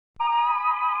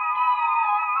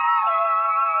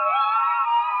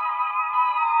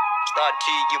Star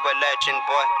T, you a legend,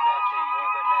 boy.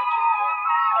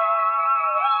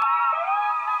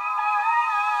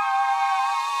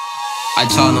 I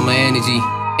channel my energy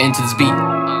into this beat.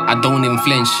 I don't even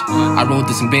flinch. I wrote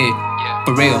this in bed,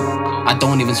 for real. I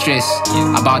don't even stress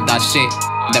about that shit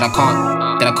that I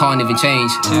can't even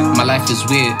change. My life is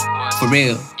weird, for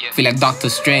real. Feel like Doctor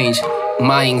Strange.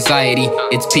 My anxiety,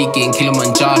 it's peaking.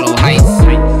 Kilimanjaro heights.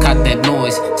 Cut that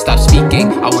noise, stop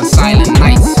speaking. I want silent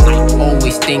nights.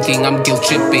 Always thinking I'm guilt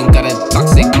tripping. Got a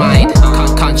toxic mind.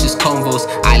 Conscious convos,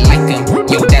 I like them.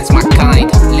 Yo, that's my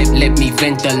kind. Let me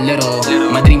vent a little.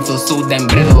 My dream feels so damn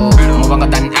brittle. More longer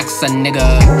than axe a nigga.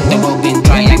 The world been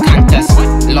dry like hunters.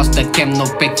 Lost the chem, no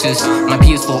pictures. My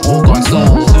PS4 all gone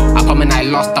soul. I come and I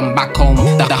lost, I'm back home.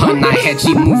 The hunt I had,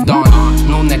 she moved on.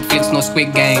 No Netflix, no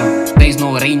Squid Game. There's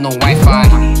no rain, no Wi-Fi.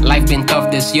 Life been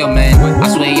tough this year, man. I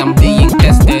swear I'm being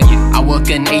tested. I work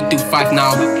an 8 to 5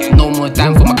 now. No more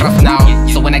time for my craft now.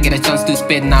 So when I get a chance to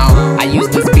spit now, I use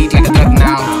this beat like a drug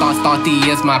now. Starty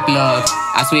is my plug.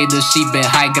 I swear this shit been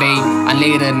high grade. And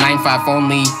later 9-5 on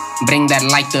me. Bring that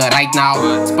lighter right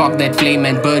now. Spark that flame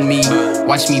and burn me.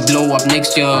 Watch me blow up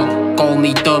next year. Call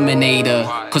me Terminator.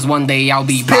 Cause one day I'll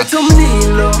be back.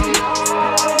 Umlilo,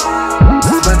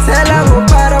 sibathela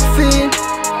ngoparafin.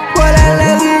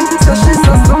 Walalagi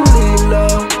sashisa umlilo.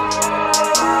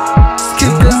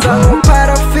 Skipisa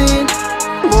ngoparafin,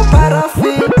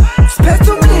 ngoparafin.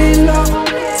 Siphethe umlilo,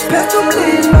 siphethe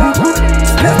umlilo,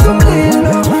 siphethe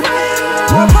umlilo.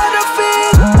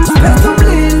 Ngoparafin, siphethe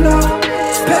umlilo,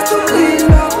 siphethe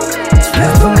umlilo,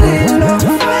 siphethe umlilo.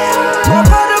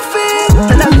 Ngoparafin.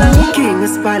 Selanga nginkinga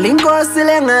sibala inkosi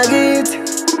lengakithi.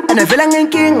 Vela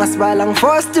ngenkinga sibala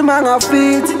ngifosti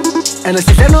mangafithi.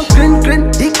 Sihle no green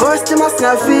ighosti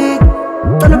masingafiki.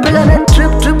 Cela uphela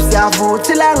ne-trip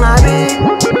siyavuthi la ngabi.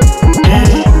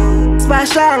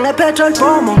 Sibashaya nge-petrol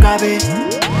bomb ngabe.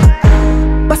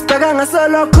 Basibheka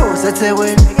ngasolokho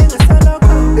seThekwini.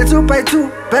 I-2 by 2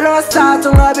 phela wasithathu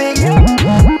ngabi.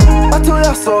 Bathi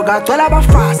uyosoka gcwele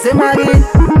abafazi emakini.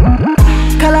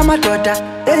 Khala amadoda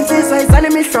ensizwa izala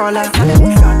imihlola.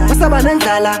 Basaba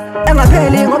nendlala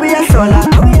engapheli ngoba iyahlola.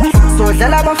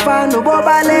 Sodlala abafana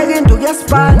ubobaleka induku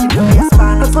yesibani.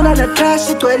 Bacula netrash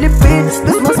igcwele ibhini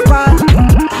sibhizi masipala.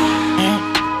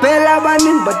 Phela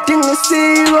abaningi badinga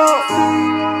isiko.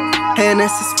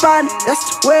 Hennessy Span,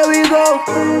 that's where we go.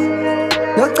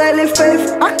 Ngocela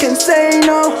ifaith, I can say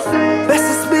no.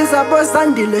 Bese sibiza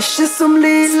bozandile shisa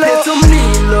umlilo. Siphethe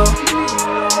umlilo,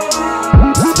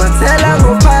 sibathela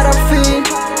ngoparafin.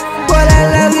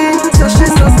 Walalagi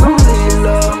sashisa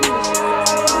umlilo.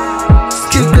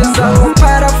 Skipisa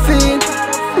ngoparafin,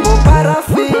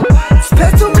 ngoparafin.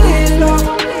 Siphethe umlilo,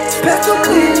 siphethe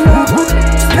umlilo,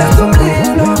 siphethe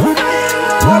umlilo.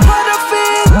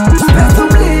 Ngoparafin, siphethe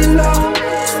umlilo,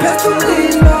 siphethe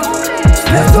umlilo,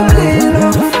 siphethe umlilo.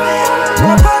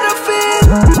 Ngoparafin.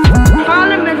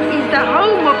 Parliament is the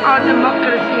home of our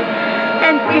democracy,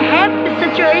 and we have the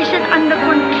situation under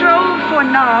control for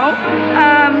now.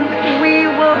 We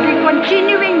will be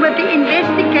continuing with the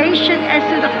investigation as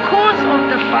to the cause of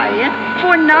the fire.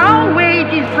 For now, where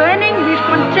it is burning, we've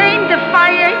contained the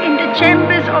fire in the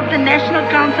chambers of the National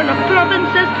Council of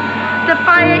Provinces. The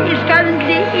fire is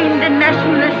currently in the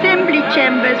National Assembly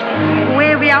chambers,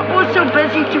 where we are also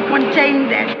busy to contain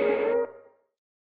that.